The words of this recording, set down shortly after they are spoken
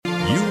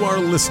You are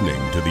listening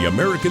to the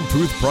American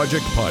Truth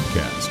Project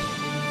podcast.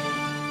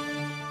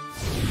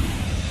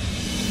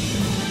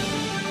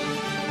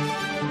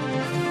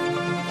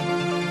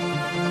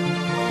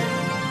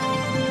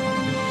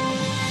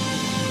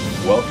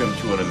 Welcome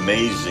to an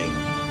amazing,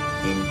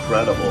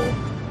 incredible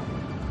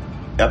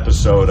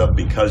episode of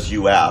Because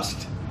You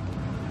Asked.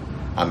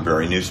 I'm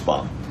Barry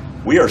Nussbaum.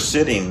 We are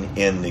sitting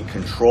in the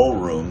control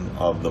room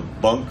of the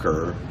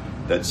bunker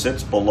that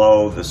sits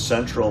below the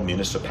central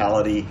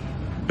municipality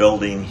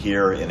building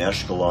here in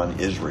Ashkelon,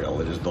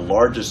 Israel. It is the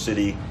largest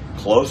city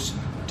close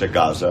to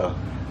Gaza.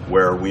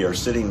 Where we are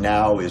sitting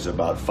now is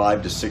about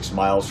 5 to 6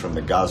 miles from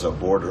the Gaza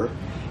border.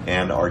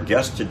 And our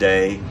guest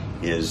today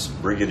is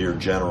Brigadier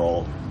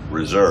General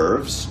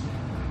Reserves,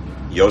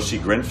 Yossi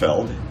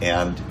Grinfeld,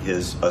 and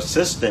his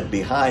assistant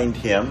behind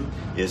him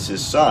is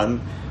his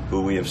son,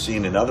 who we have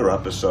seen in other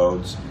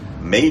episodes,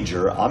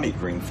 Major Amit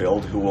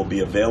Grinfeld, who will be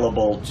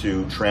available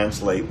to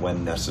translate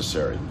when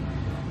necessary.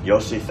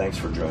 Yossi, thanks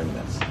for joining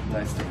us.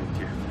 Nice to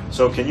meet you.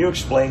 So can you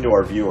explain to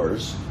our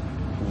viewers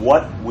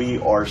what we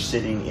are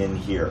sitting in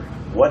here?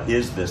 What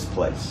is this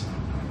place?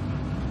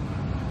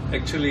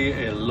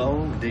 Actually,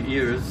 along the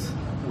years,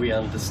 we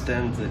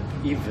understand that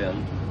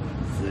even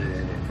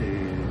the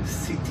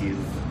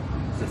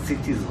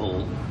city's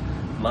hall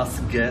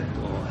must get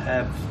or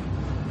have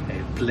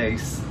a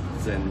place.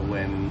 Then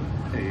when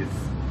a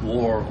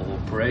war or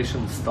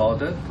operation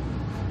started,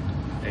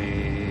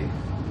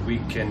 we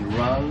can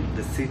run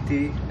the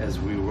city as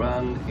we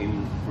run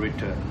in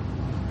return.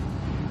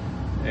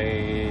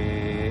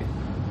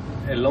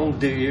 Along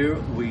the year,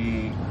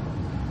 we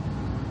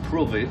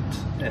prove it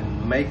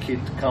and make it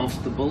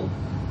comfortable,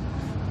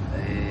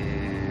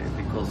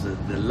 because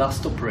the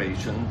last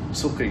operation,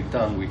 Tzuk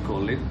Eitan we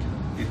call it,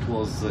 it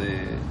was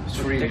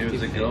 3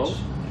 years ago.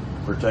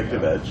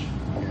 Protective edge.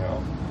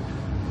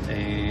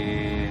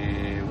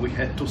 We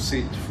had to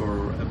sit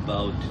for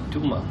about 2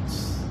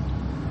 months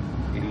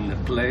in a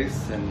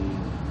place, and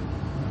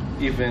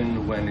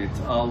even when it's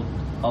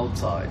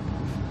outside,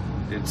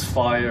 it's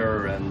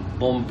fire and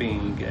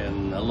bombing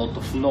and a lot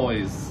of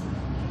noise.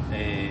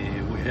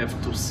 We have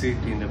to sit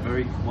in a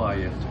very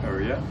quiet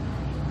area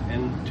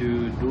and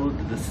to do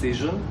the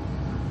decision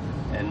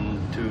and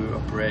to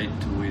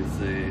operate with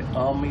the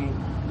army,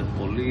 the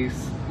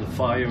police, the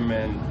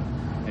firemen,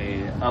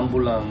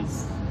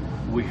 ambulance.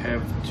 We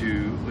have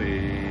to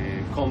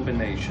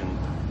combination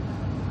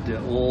the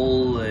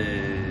all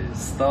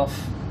stuff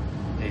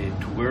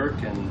to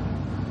work and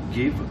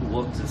give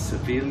what the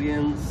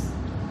civilians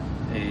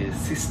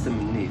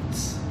system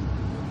needs.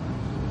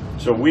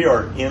 So we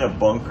are in a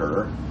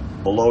bunker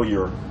below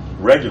your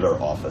regular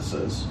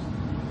offices.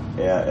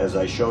 As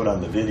I showed on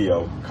the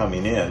video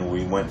coming in,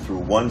 we went through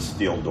one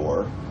steel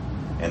door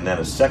and then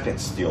a second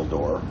steel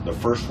door. The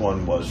first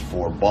one was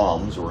for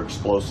bombs or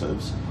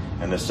explosives,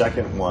 and the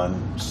second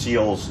one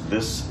seals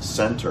this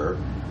center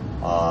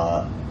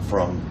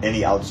from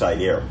any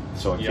outside air.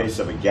 So in case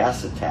of a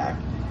gas attack,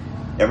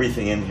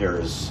 everything in here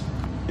is,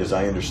 as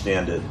I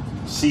understand it,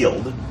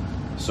 sealed,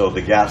 so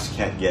the gas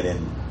can't get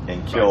in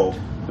and kill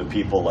the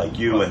people like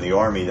you and the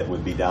army that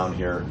would be down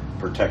here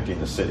protecting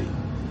the city.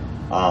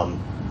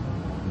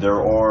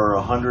 There are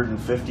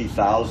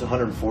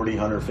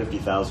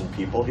 150,000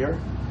 people here,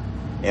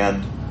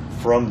 and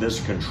from this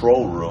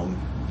control room,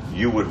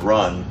 you would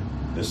run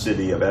the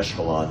city of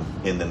Ashkelon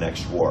in the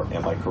next war.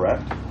 Am I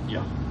correct?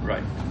 Yeah,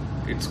 right.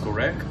 It's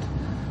correct.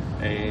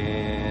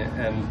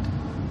 And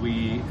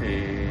we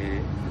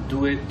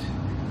do it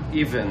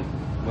even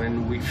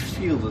when we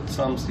feel that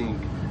something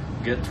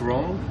get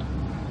wrong.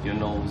 You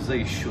know,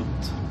 they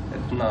shoot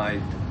at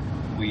night.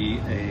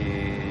 We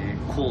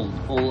called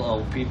all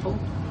our people,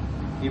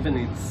 even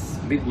it's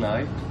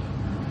midnight.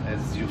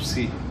 As you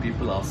see,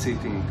 people are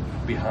sitting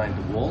behind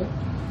the wall,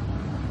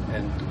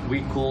 and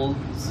we call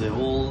the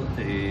whole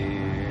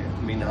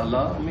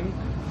Minhala,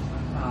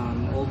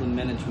 all the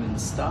management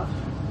staff.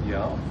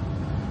 Yeah,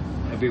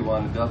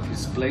 everyone got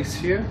his place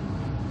here,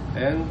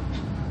 and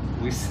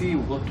we see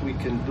what we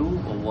can do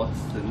or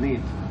what's the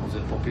need of the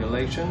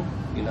population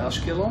in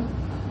Ashkelon,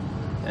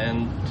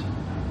 and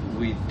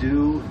we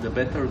do the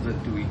better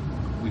that we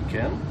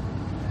can.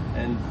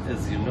 And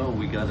as you know,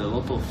 we got a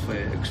lot of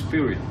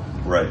experience.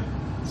 Right.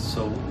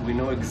 So we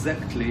know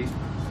exactly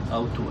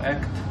how to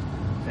act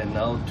and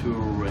how to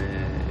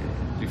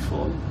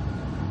default.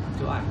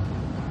 To act.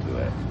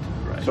 Right.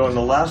 So in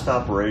the last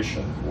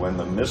operation, when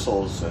the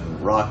missiles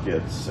and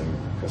rockets and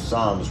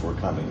Qassams were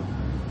coming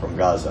from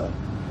Gaza,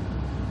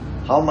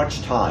 how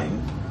much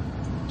time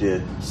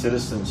did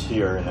citizens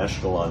here in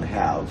Ashkelon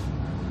have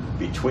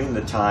between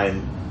the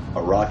time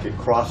a rocket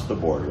crossed the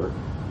border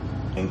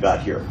and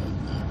got here?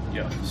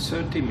 Yeah,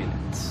 30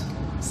 minutes.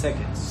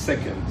 Seconds.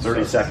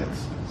 30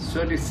 seconds.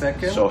 30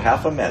 seconds. So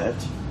half a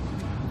minute,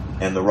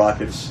 and the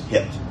rockets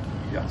hit.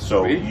 Yeah.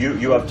 So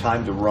you have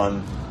time to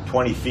run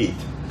 20 feet,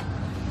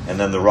 and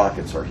then the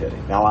rockets are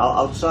hitting. Now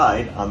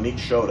outside, Amit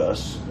showed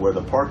us where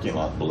the parking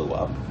lot blew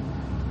up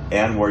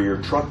and where your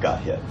truck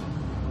got hit.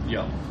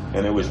 Yeah.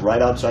 And it was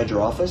right outside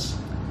your office?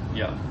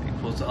 Yeah,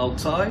 it was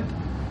outside,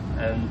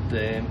 and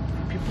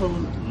people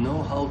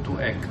know how to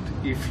act.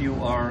 If you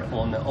are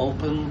on the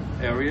open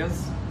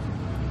areas,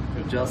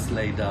 you just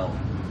lay down.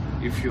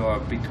 If you are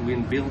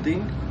between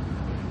building,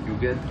 you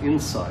get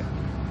inside.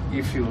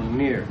 If you're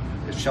near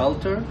a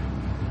shelter,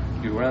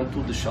 you run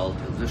to the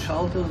shelter. The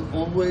shelter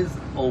always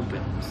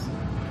opens.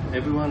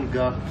 Everyone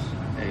got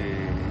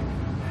a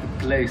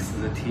place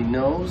that he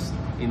knows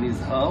in his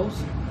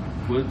house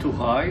where to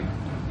hide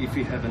if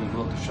he haven't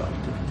got a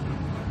shelter.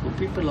 So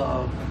people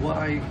are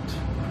quite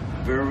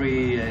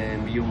very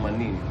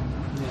humane.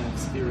 Yeah,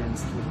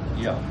 experienced with that.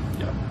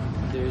 Yeah.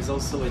 There is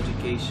also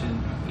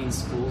education in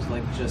schools,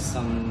 like just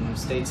some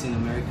states in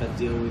America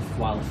deal with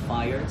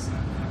wildfires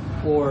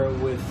or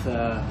with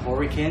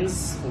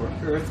hurricanes or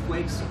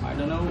earthquakes. I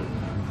don't know.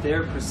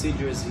 Their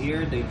procedures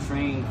here, they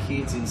train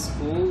kids in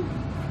school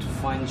to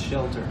find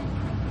shelter,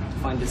 to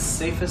find the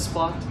safest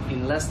spot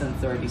in less than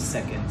 30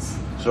 seconds.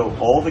 So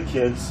all the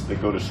kids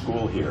that go to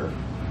school here,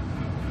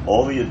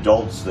 all the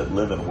adults that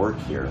live and work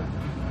here,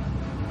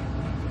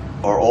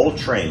 are all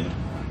trained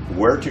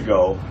where to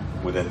go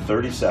within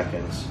 30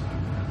 seconds,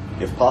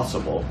 if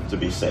possible, to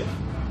be safe.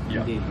 Yeah.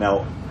 Indeed.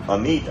 Now,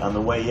 Amit, on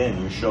the way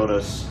in, you showed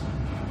us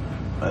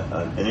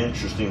an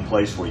interesting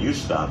place where you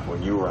stopped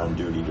when you were on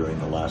duty during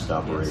the last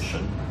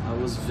operation. I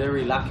was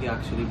very lucky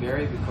actually,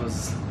 Barry,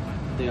 because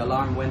the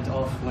alarm went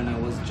off when I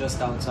was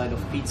just outside of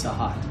Pizza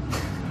Hut.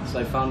 So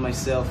I found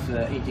myself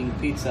eating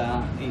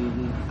pizza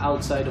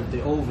outside of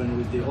the oven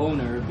with the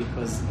owner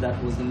because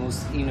that was the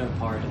most inner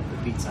part of the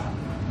Pizza Hut.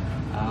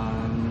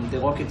 The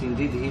rocket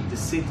indeed hit the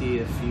city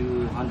a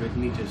few hundred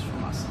meters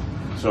from us.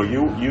 So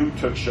you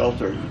took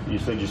shelter. You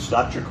said you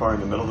stopped your car in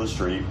the middle of the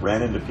street,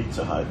 ran into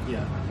Pizza Hut,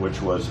 Yeah.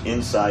 which was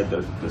inside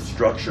the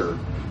structure,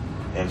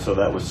 and so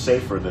that was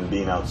safer than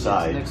being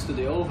outside. Yes, next to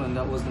the oven,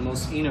 that was the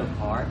most inner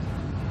part,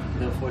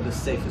 therefore the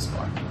safest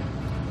part.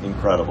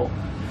 Incredible.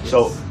 Yes.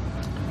 So,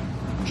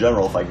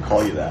 General, if I can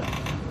call you that,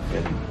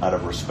 out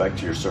of respect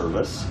to your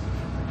service,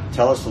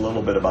 tell us a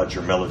little bit about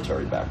your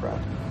military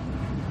background.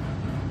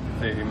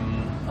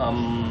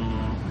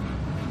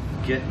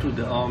 Get to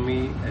the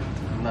army at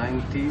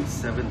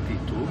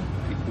 1972.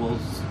 It was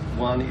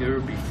 1 year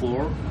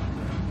before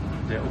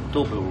the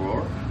October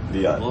War.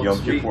 The What Yom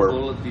we Kippur.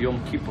 call it the Yom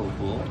Kippur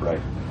War.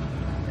 Right.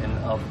 And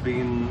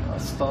I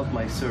started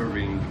my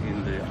serving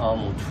in the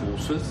armored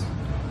forces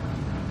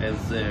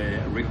as a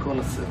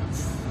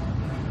reconnaissance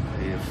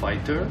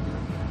fighter,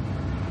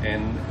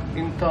 and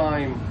in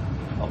time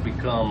I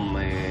become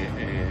a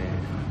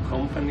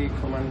company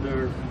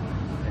commander,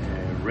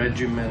 a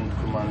regiment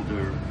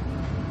commander,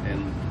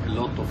 and a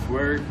lot of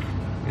work.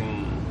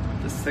 In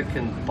the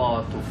second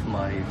part of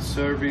my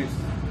service,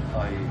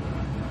 I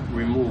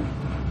removed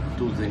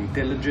to the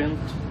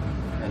intelligence,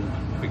 and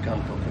we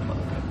can't talk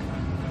about that.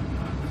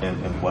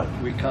 And what?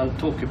 We can't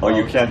talk about. Oh,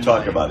 you can't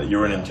talk my- about it.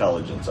 You're in Yeah.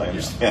 intelligence. I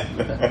understand.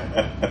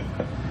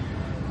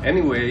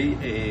 Anyway,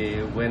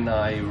 when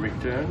I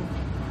return,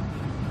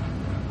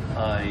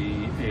 I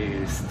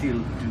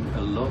still do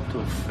a lot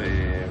of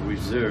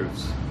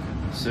reserves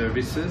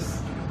services,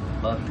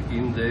 but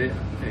in the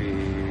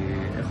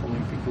איך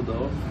אומרים פיקוד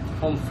העורף?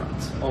 Home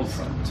front. Home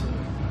front.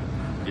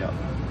 Yeah,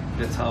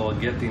 that's how I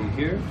get in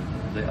here.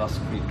 They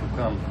asked me to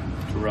come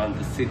to run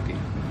the city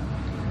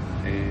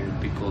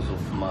because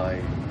of my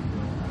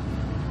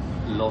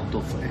lot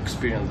of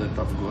experience that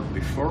I've got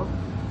before,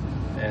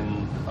 and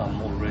I'm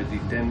already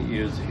 10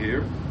 years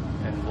here,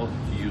 and what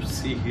you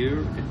see here,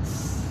 it's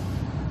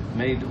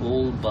made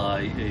all by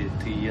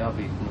תהייה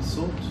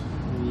והתנסות.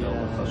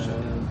 ברוך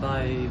השם.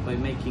 By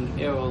making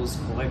errors,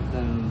 correct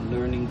them,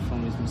 learning from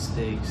his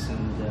mistakes,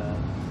 and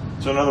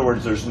So in other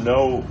words, there's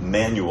no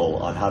manual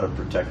on how to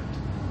protect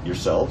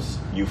yourselves.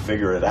 You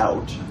figure it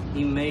out.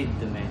 he made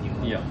the manual.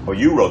 Yeah. Or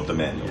you wrote the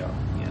manual.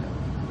 Yeah.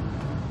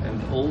 Yeah. And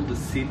all the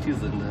cities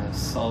in the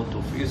south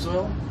of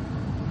Israel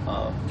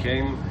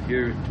came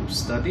here to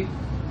study.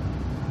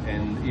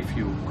 And if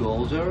you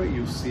go there,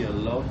 you see a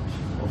lot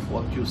of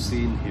what you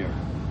see in here.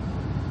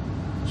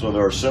 So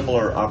there are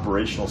similar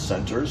operational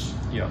centers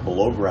Yeah.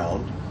 below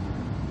ground.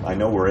 I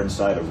know we're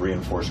inside of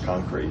reinforced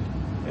concrete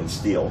and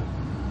steel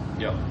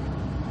Yeah.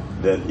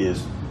 that is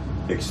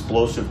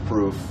explosive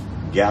proof,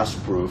 gas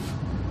proof,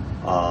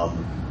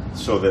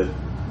 so that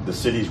the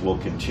cities will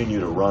continue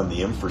to run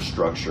the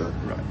infrastructure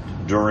Right.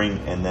 during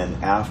and then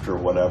after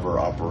whatever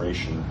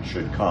operation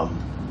should come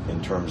in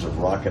terms of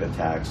rocket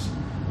attacks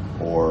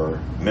or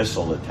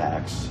missile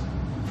attacks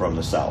from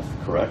the south,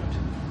 correct?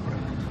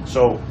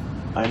 So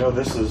I know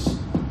this is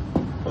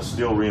a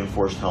steel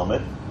reinforced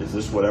helmet. Is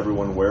this what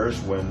everyone wears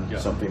when Yeah.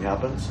 something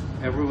happens?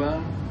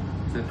 Everyone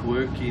that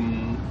work in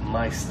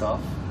my staff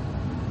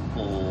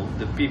or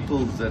the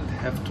people that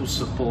have to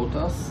support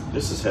us,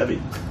 This is heavy.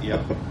 yeah,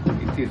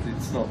 it is.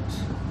 It's not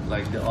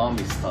like the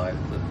army style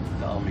that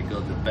the army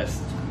got the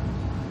best.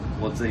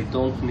 What they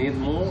don't need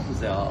more,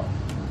 they are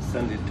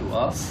send it to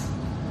us.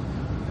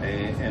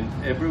 And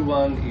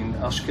everyone in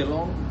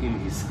Ashkelon in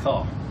his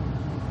car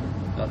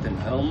got a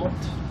helmet.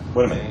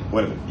 Wait a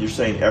minute. You're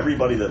saying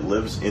everybody that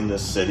lives in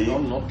this city? No,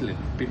 not little.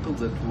 People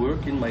that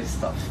work in my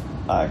staff.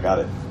 I got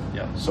it.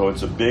 Yeah. So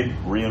it's a big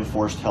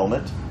reinforced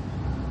helmet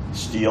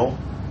steel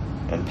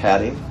and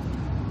padding,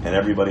 and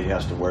everybody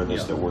has to wear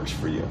this Yeah. that works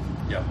for you.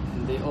 Yeah.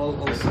 And they all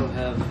also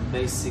have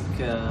basic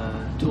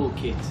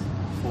toolkit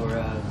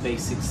for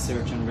basic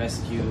search and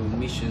rescue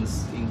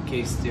missions in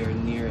case they're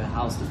near a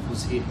house that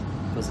was hit,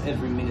 because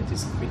every minute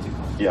is critical.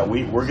 Yeah,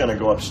 we're going to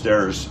go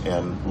upstairs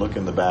and look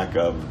in the back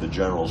of the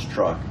general's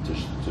truck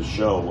to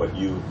show what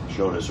you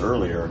showed us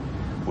earlier,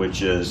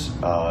 which is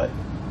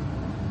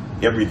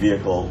every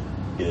vehicle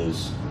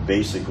is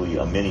basically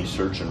a mini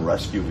search and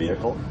rescue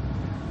vehicle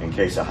in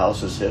case a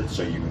house is hit,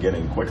 so you can get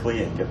in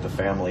quickly and get the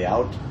family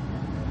out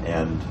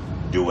and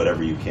do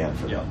whatever you can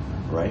for them,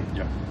 right?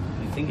 Yeah.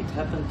 I think it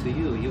happened to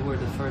you. You were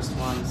the first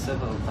one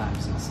several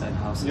times inside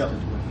houses Yeah. that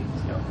were hit.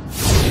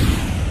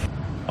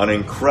 Yeah. An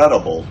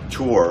incredible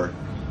tour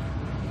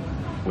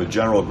with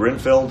General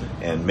Grinfeld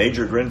and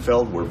Major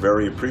Grinfeld. We're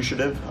very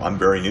appreciative. I'm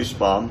Barry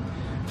Nussbaum.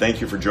 Thank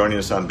you for joining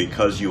us on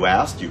Because You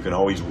Asked. You can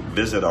always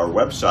visit our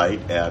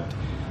website at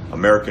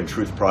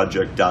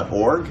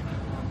AmericanTruthProject.org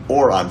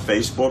or on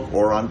Facebook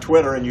or on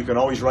Twitter, and you can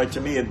always write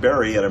to me at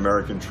Barry at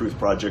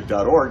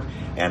AmericanTruthProject.org,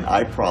 and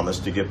I promise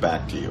to get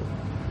back to you.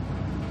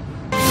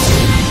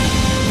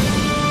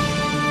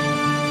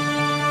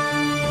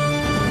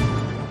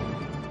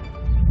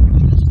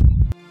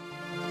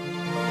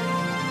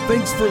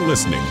 Thanks for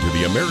listening to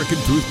the American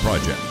Truth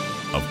Project,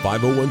 a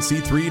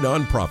 501c3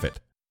 nonprofit.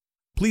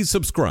 Please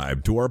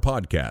subscribe to our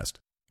podcast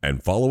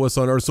and follow us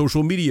on our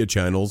social media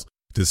channels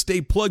to stay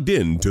plugged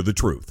in to the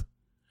truth.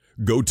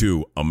 Go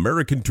to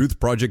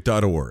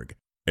AmericanTruthProject.org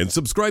and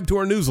subscribe to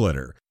our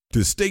newsletter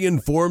to stay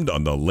informed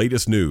on the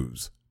latest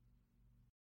news.